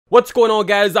What's going on,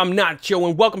 guys? I'm Nacho,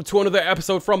 and welcome to another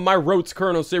episode from my Roads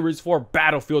Colonel series for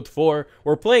Battlefield 4.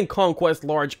 We're playing Conquest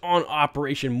Large on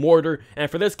Operation Mortar, and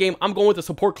for this game, I'm going with the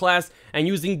support class and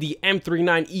using the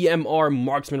M39 EMR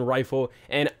marksman rifle,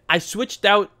 and I switched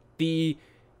out the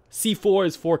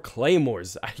C4s for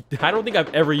claymores. I don't think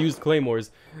I've ever used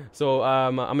claymores, so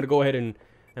I'm gonna go ahead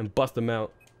and bust them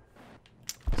out.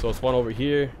 So I'll spawn over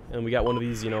here, and we got one of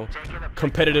these,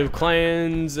 competitive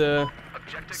clans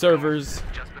servers.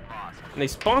 And they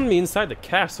spawned me inside the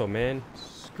castle, man.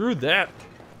 Screw that.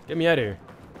 Get me out of here.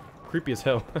 Creepy as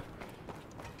hell.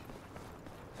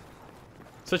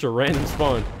 Such a random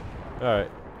spawn. Alright.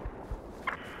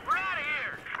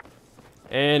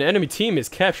 And enemy team is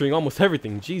capturing almost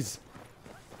everything. Jeez.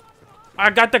 I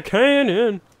got the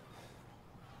cannon.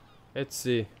 Let's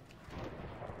see.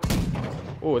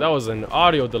 Oh, that was an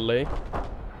audio delay.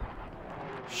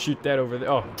 Shoot that over there.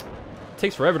 Oh. It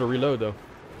takes forever to reload, though.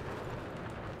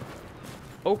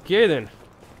 Okay, then.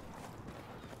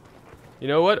 You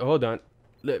know what? Hold on.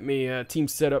 Let me team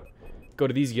setup. Go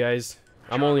to these guys.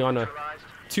 I'm only on a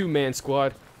 2-man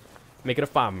squad. Make it a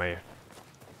 5-man.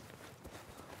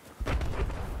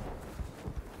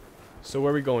 So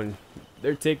where are we going?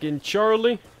 They're taking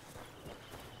Charlie.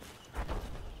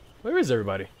 Where is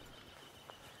everybody?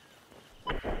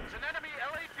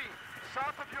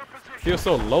 Feels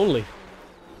so lonely.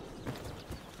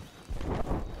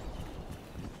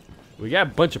 We got a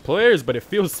bunch of players, but it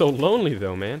feels so lonely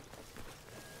though, man.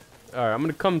 Alright, I'm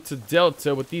gonna come to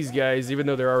Delta with these guys, even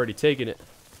though they're already taking it.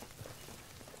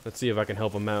 Let's see if I can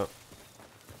help them out.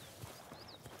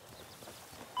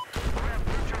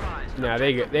 Nah,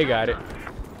 they got it.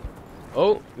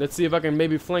 Oh, let's see if I can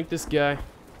maybe flank this guy.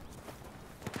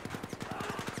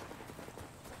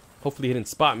 Hopefully he didn't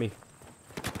spot me.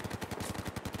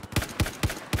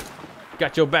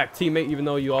 Got your back, teammate, even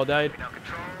though you all died.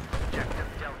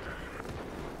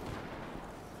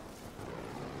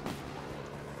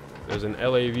 There's an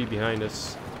LAV behind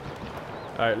us.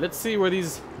 Alright, let's see where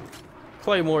these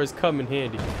claymores come in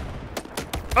handy.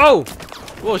 Oh!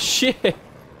 Well, shit!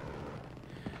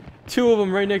 2 of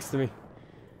them right next to me.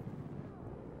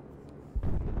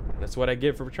 That's what I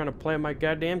get for trying to plant my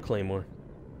goddamn claymore.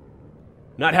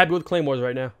 Not happy with claymores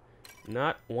right now.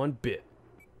 Not one bit.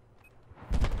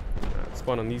 Right,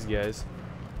 spawn on these guys.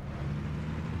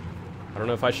 I don't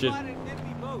know if I should...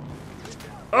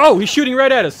 Oh, he's shooting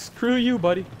right at us. Screw you,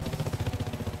 buddy.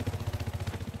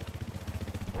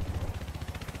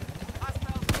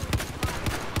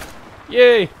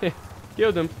 Yay!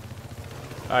 Killed him.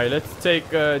 Alright, let's take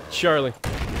Charlie.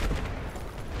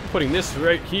 Putting this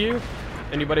right here.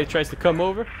 Anybody tries to come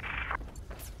over?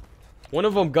 One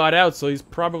of them got out, so he's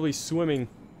probably swimming.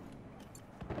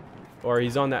 Or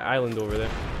he's on that island over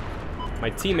there. My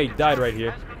teammate died right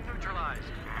here.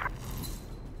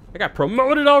 I got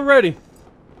promoted already.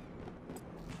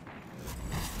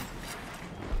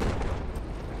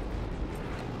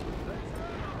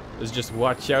 Let's just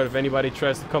watch out if anybody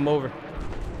tries to come over.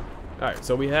 Alright,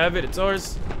 so we have it. It's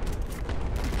ours.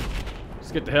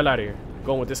 Let's get the hell out of here.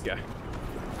 Going with this guy.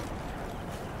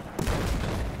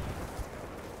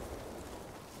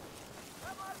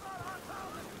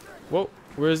 Whoa,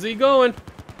 where's he going?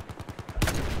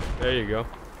 There you go.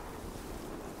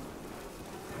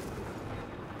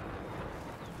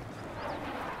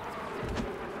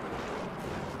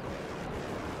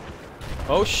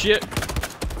 Oh shit.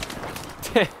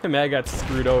 Damn, I got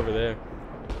screwed over there.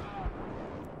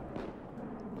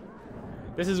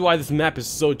 This is why this map is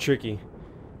so tricky.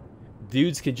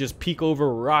 Dudes can just peek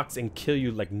over rocks and kill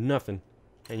you like nothing.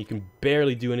 And you can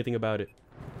barely do anything about it.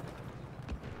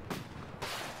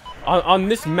 On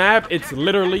this map, it's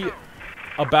literally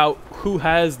about who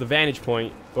has the vantage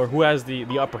point. Or who has the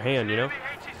upper hand, you know?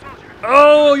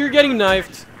 Oh, you're getting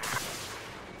knifed.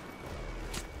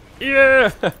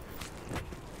 Yeah!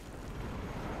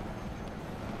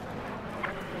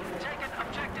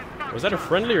 Was that a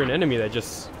friendly or an enemy that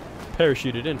just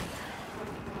parachuted in?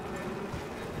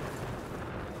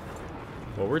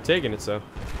 Well, we're taking it, so.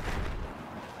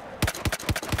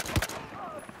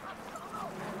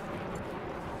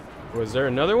 Was there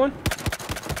another one?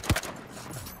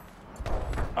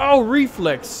 Oh,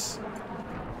 reflex!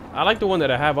 I like the one that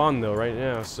I have on, though, right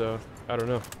now, so I don't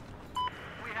know.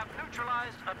 We have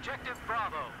neutralized objective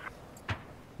Bravo.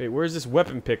 Wait, where's this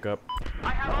weapon pickup?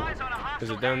 I have eyes on a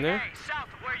hostile Is it down there? south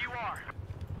of where you are.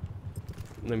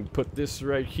 Let me put this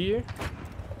right here.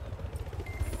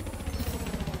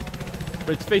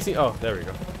 But it's facing... Oh, there we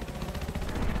go.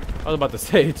 I was about to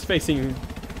say, it's facing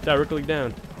directly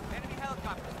down. Enemy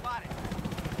helicopter spotted.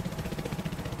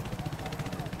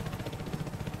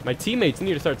 My teammates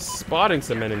need to start spotting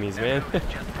some enemies, man.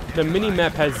 The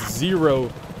mini-map has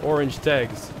 0 orange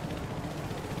tags.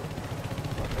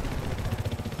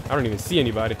 I don't even see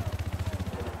anybody.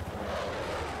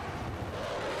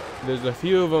 There's a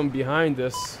few of them behind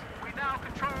us. We now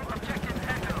control objective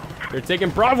Echo. They're taking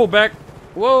Bravo back.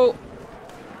 Whoa.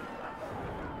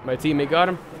 My teammate got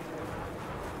him.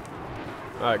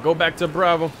 Alright, go back to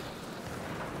Bravo.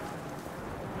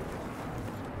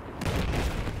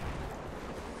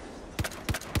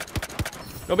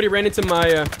 Nobody ran into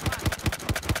my,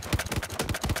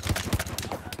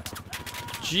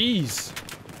 Jeez.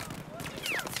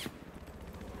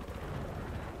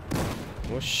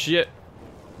 Oh, shit.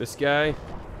 This guy.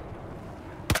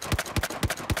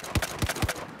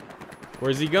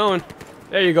 Where's he going?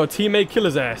 There you go, teammate, kill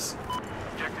his ass.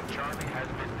 Objective Charlie has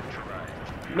been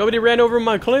neutralized. Nobody ran over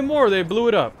my Claymore, they blew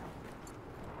it up.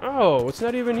 Oh, it's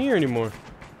not even here anymore.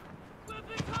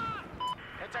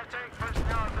 Anti-tank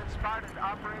personnel have been spotted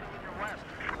operating in your west.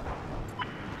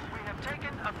 We have taken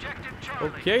objective Charlie.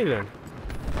 Okay then.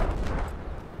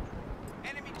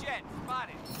 Enemy jet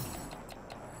spotted.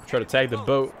 Try to tag the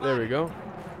boat. There we go.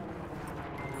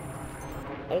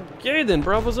 Okay then,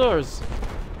 Bravo's ours.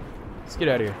 Let's get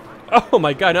out of here. Oh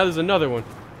my god, now there's another one.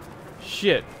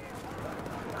 Shit.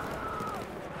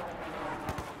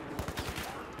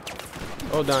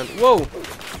 Hold on. Whoa.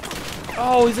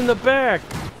 Oh, he's in the back.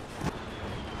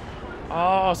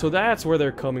 Oh, so that's where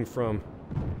they're coming from.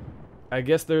 I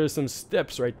guess there's some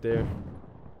steps right there.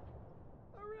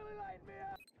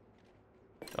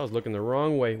 I was looking the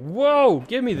wrong way. Whoa,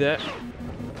 give me that.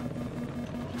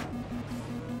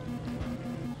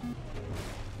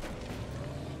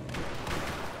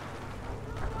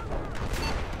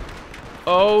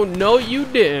 Oh, no, you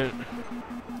didn't.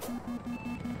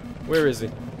 Where is he?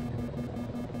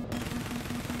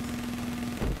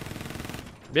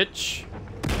 Bitch.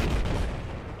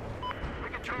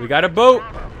 We got a boat.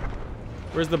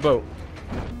 Where's the boat?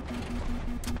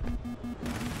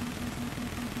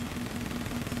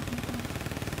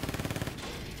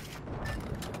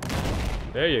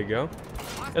 There you go.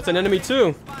 That's an enemy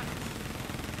too.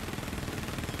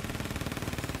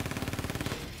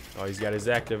 Oh, he's got his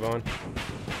active on.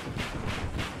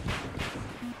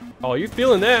 Oh, you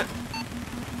feeling that?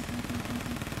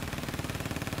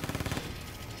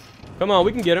 Come on,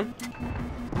 we can get him.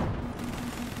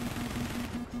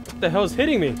 What the hell's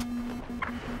hitting me?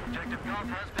 Objective Golf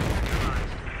has been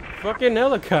neutralized. Fucking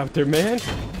helicopter, man.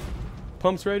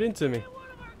 Pumps right into me.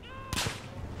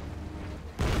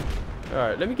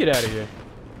 Alright, let me get out of here.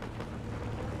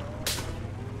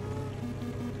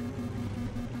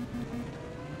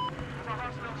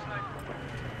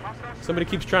 Somebody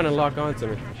keeps trying to lock onto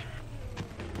me.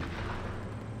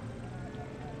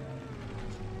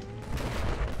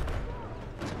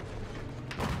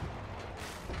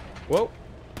 Whoa.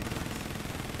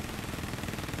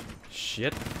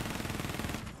 Shit.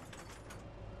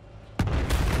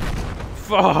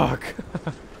 Fuck.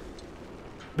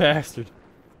 Bastard.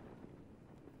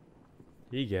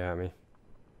 He got me.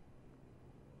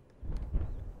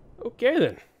 Okay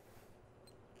then.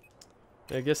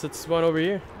 I guess let's spawn over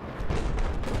here.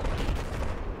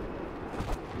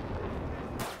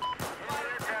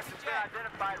 Aircraft has been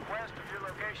identified west of your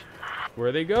location. Where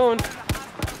are they going?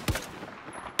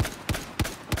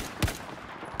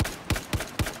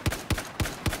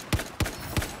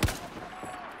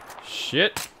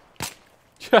 Shit.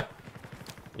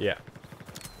 Yeah.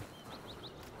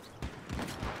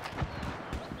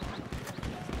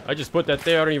 I just put that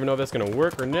there. I don't even know if that's gonna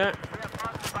work or not. We have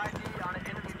positive ID on an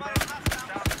enemy boat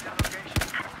south of your location.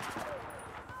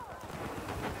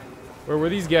 Where were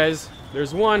these guys?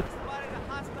 There's one.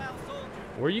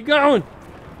 Where you going?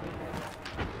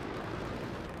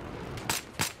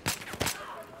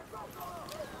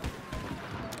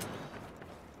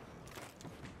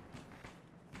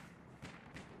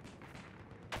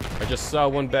 I just saw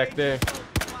one back there. Objective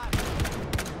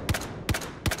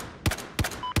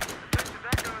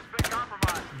Echo has been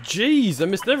compromised. Jeez, I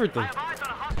missed everything. I have eyes on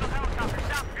a hostile helicopter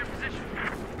south of your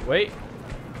position. Wait.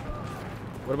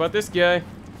 What about this guy?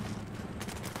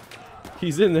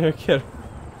 He's in there, get him.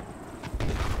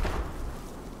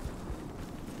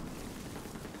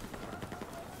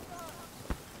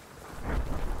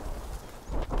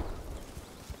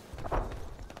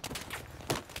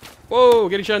 Whoa,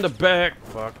 getting shot in the back.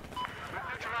 Fuck. We've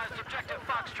neutralized objective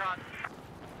Foxtrot.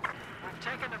 We've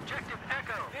taken objective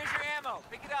Echo. Here's your ammo.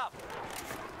 Pick it up.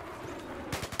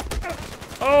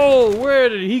 Oh, where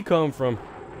did he come from?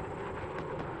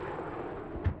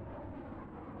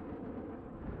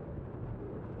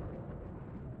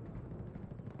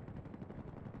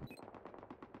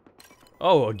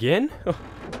 Oh, again?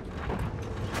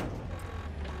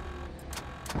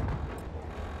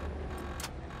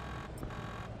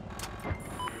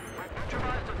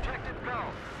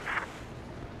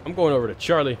 I'm going over to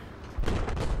Charlie.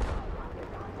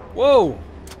 Whoa!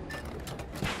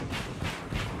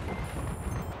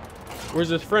 Where's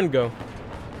his friend go?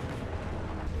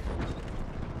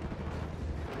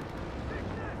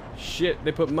 Shit,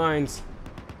 they put mines.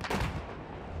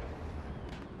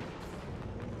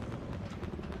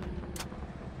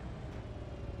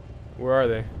 Where are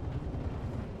they?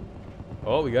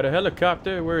 Oh, we got a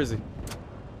helicopter. Where is he?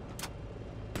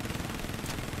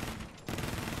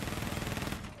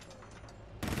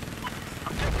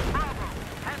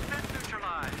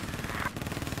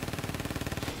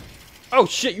 Oh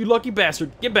shit, you lucky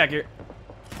bastard. Get back here.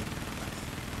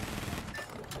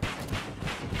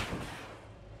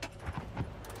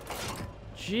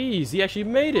 Jeez, he actually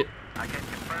made it. I can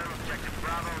confirm objective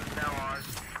Bravo is now ours.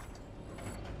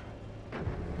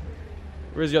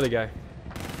 Where's the other guy?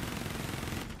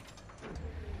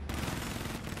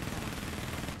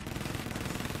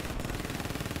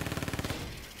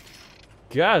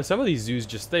 God, some of these zoos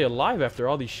just stay alive after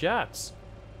all these shots.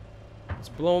 It's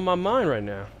blowing my mind right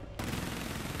now.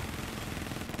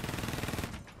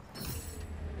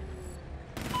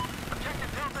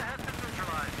 Objective Delta has been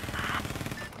neutralized.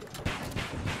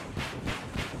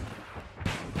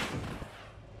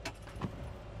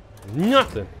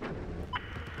 Nothing.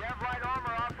 You have light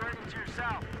armor operating to your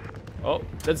south. Oh,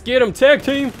 let's get him, tag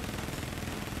team.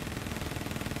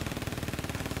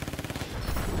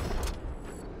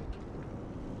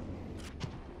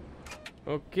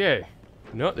 Okay.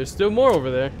 No, there's still more over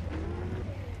there.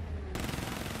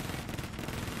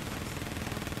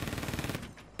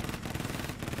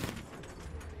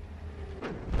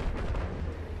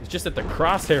 It's just that the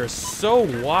crosshair is so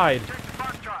wide. Objective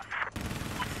Foxtrot.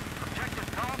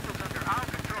 Objective Golf is under our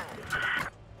control.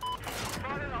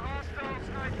 Spotted a hostile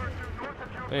sniper to north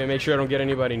of your Let me make sure I don't get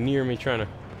anybody near me trying to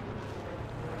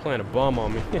plant a bomb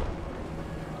on me.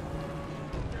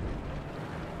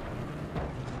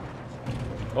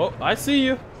 Oh, I see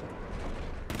you. Looks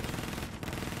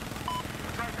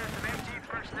like there's some MG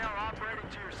personnel operating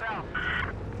to your south.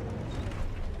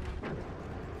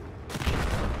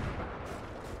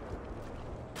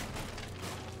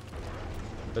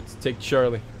 Let's take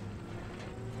Charlie.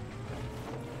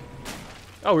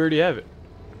 Oh, we already have it.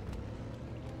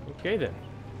 Okay then.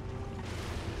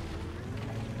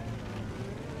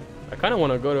 I kind of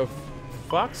want to go to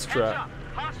Foxtrot. Heads up.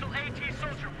 Hostile AT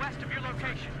soldier west of your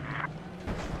location.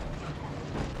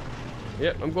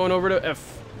 Yep, I'm going over to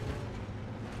F.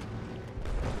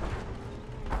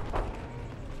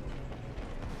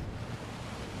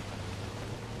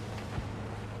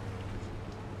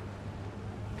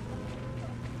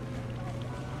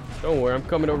 Don't worry, I'm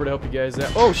coming over to help you guys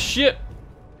out. Oh shit!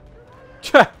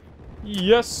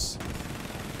 Yes.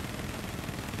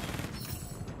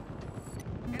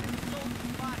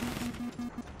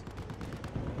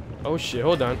 Oh shit!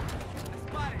 Hold on.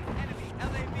 Spotted enemy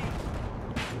LAV.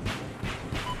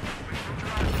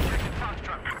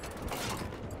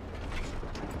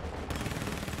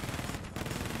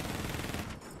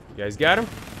 You guys got him?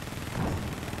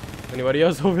 Anybody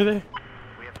else over there?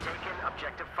 We have taken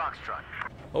objective Foxtrot.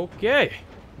 Okay,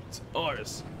 it's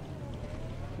ours.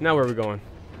 Now where are we going?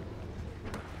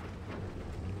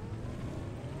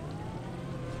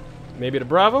 Maybe to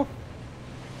Bravo?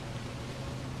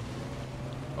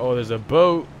 Oh, there's a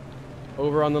boat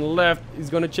over on the left.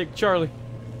 He's gonna check Charlie.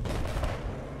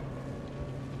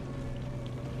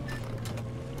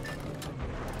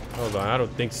 Hold on, I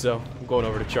don't think so. I'm going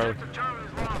over to Charlie. Objective Charlie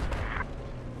is lost.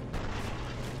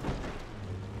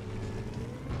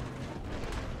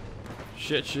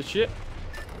 Shit, shit, shit.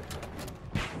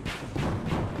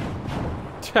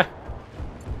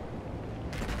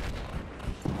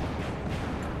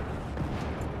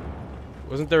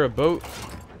 Wasn't there a boat?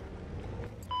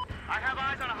 I have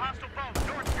eyes on a hostile boat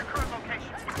north of your current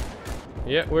location.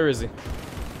 Yeah, where is he?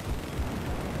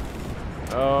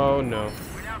 Oh no.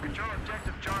 We now control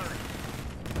objective Charlie.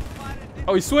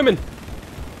 Oh, he's swimming.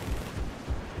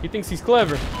 He thinks he's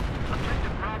clever.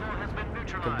 Objective Bravo has been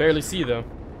neutralized. Can barely see though.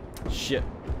 Shit.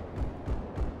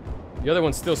 The other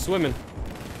one's still swimming.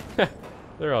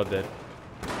 They're all dead.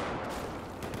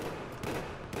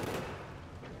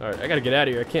 Alright, I gotta get out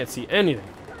of here. I can't see anything.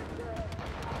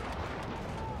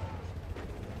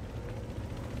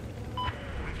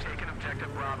 We've taken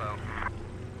objective Bravo.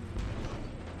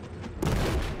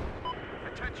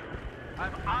 Attention. I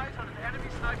have eyes on an enemy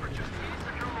sniper just east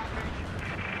of your location.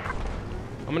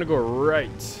 I'm gonna go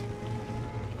right.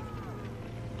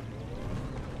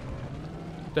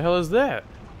 What the hell is that?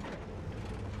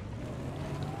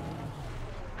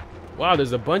 Wow,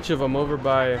 there's a bunch of them over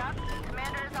by...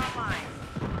 Commander is online.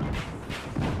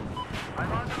 I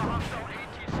lost a hostile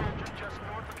AT soldier just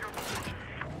north of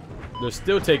They're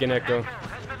still taking Echo. Echo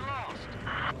has been lost.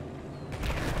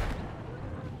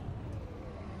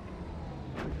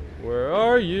 Where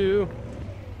are you?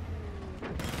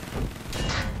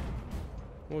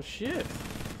 Well, shit.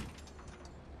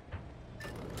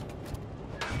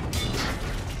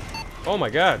 Oh my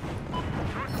god.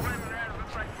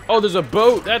 Oh, there's a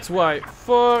boat. That's why.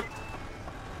 Fuck.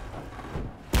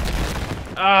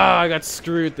 Ah, I got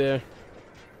screwed there.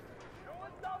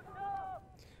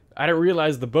 I didn't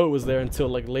realize the boat was there until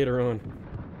like later on.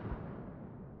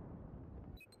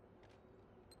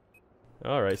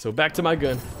 Alright, so back to my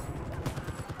gun.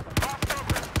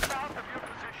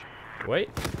 Wait.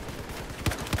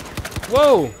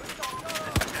 Whoa!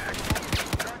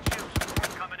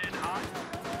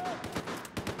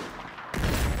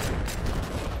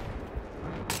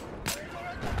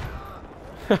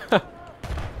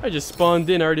 I just spawned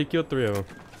in, I already killed 3 of them.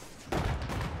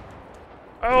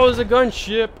 Oh, there's a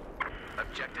gunship!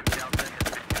 Objective Delta has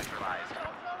been neutralized.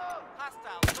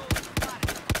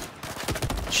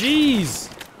 Jeez!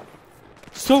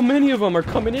 So many of them are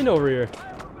coming in over here.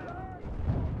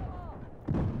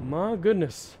 My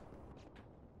goodness.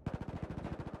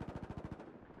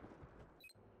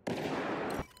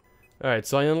 Alright,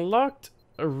 so I unlocked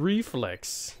a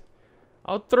reflex.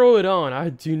 I'll throw it on. I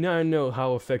do not know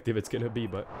how effective it's gonna be,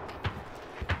 but...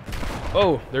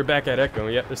 Oh, they're back at Echo.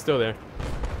 Yep, they're still there.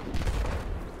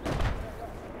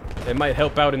 It might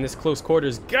help out in this close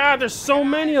quarters. God, there's so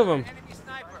many of them!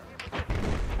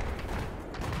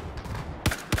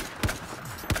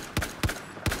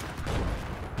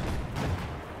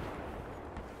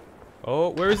 Oh,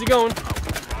 where is he going?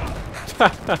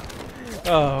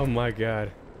 Oh my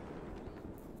god.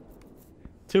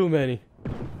 Too many.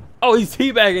 Oh, he's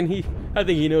teabagging. I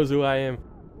think he knows who I am.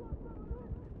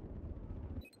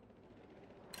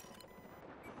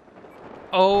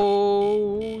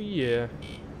 Oh, yeah.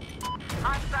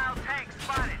 Hostile tank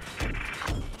spotted.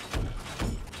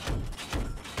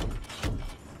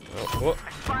 Oh, whoa.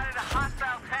 I spotted a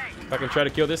hostile tank. If I can try to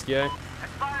kill this guy. I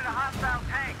spotted a hostile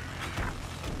tank.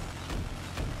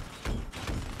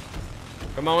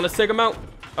 Come on, let's take him out.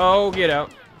 Oh, get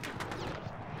out.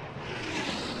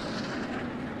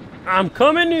 I'm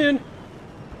coming in.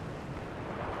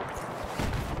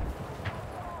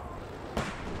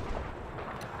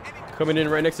 Coming in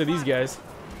right next to these guys.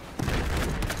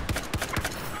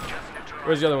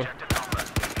 Where's the other one?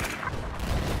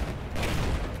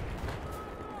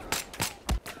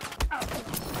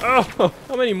 Oh,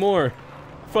 how many more?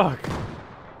 Fuck.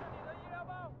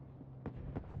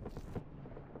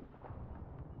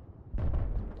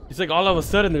 It's like all of a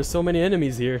sudden there's so many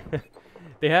enemies here.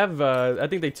 They have, I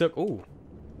think they took, oh.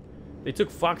 They took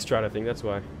Foxtrot, I think, that's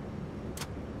why.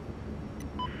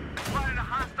 Spotted a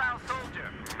hostile soldier.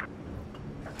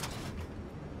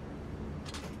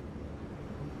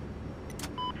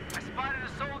 I spotted a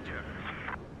soldier.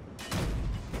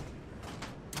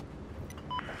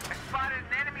 I spotted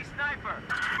an enemy sniper.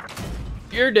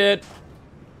 You're dead.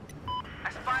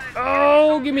 I spotted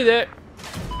Oh, give me that.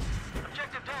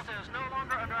 Objective Delta is no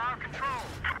longer under our control.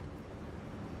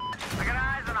 I got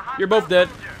eyes on a hostile You're both dead.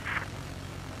 soldier.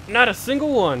 Not a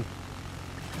single one.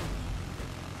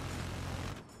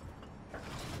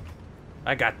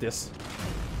 I got this.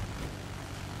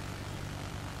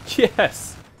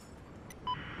 Yes.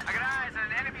 I got eyes on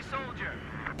an enemy soldier.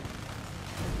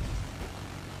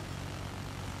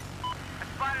 I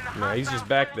spotted a Nah, he's hostile just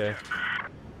back soldier. there.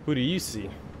 Who do you see?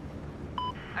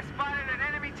 I spotted an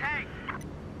enemy tank.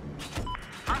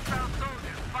 Hostile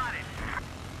soldier spotted.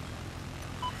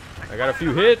 I got a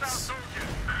few Spotted a hits. hostile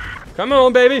soldier. Come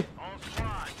on, baby. All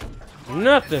squad.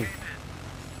 Nothing.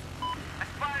 I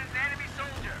spotted an enemy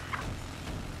soldier.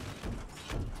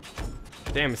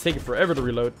 Damn, it's taking forever to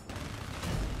reload.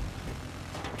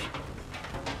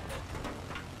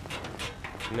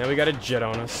 Now we got a jet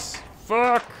on us.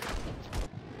 Fuck.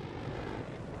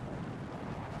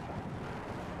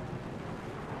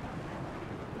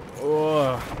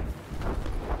 Oh.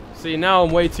 See, now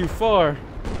I'm way too far.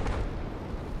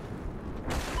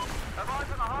 I've eyes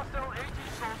on a hostile AT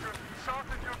soldier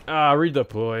south of your... Ah,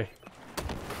 redeploy.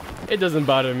 It doesn't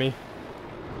bother me.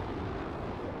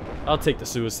 I'll take the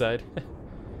suicide.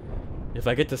 If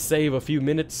I get to save a few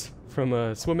minutes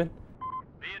from swimming.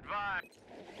 Be advised.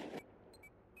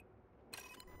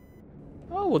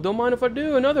 Oh, well, don't mind if I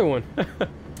do another one.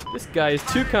 This guy is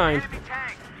too kind. Enemy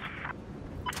tank.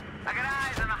 I got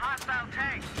eyes on a hostile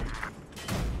tank.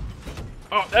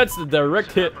 Oh, that's the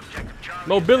direct hit. Objective Charlie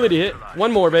Mobility hit.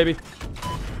 One more, baby.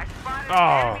 I spotted Oh.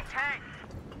 an enemy tank.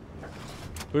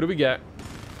 Who do we got?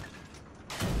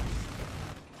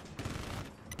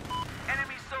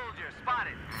 Enemy soldier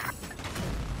spotted.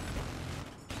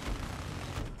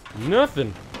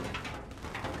 Nothing.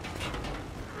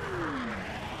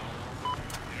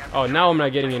 Oh, now I'm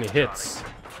not getting any hits.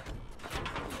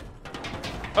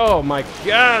 Oh my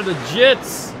god, the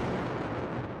jits!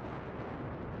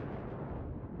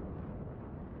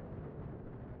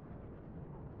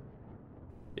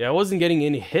 Yeah, I wasn't getting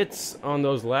any hits on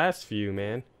those last few,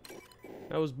 man.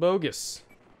 That was bogus.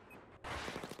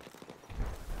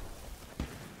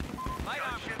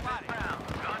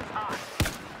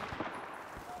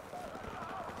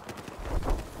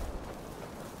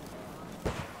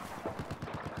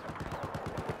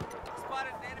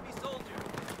 Spotted an enemy soldier.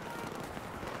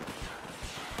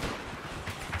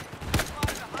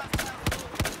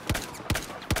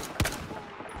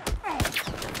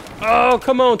 Oh,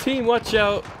 come on, team, watch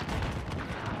out.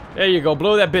 There you go,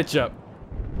 blow that bitch up.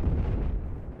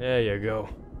 There you go.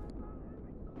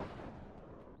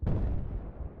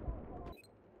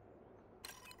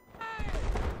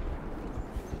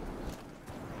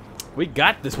 We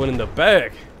got this one in the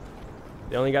bag.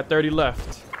 They only got 30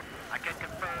 left. I can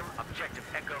confirm objective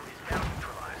Echo is now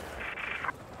neutralized.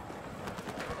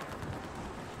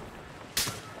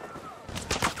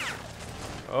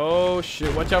 Oh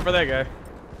shit, watch out for that guy.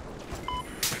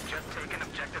 We've just taken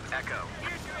objective Echo.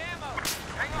 Here's your ammo.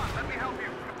 Hang on, let me help you.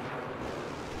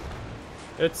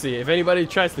 Let's see, if anybody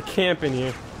tries to camp in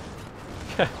here,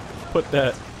 put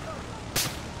that.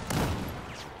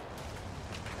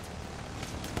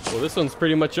 Well, this one's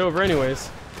pretty much over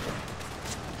anyways.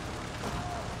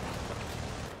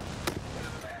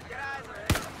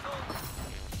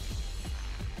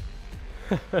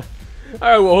 Alright,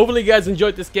 well, hopefully you guys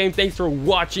enjoyed this game. Thanks for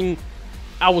watching.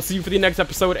 I will see you for the next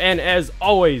episode, and as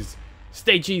always,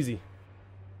 stay cheesy.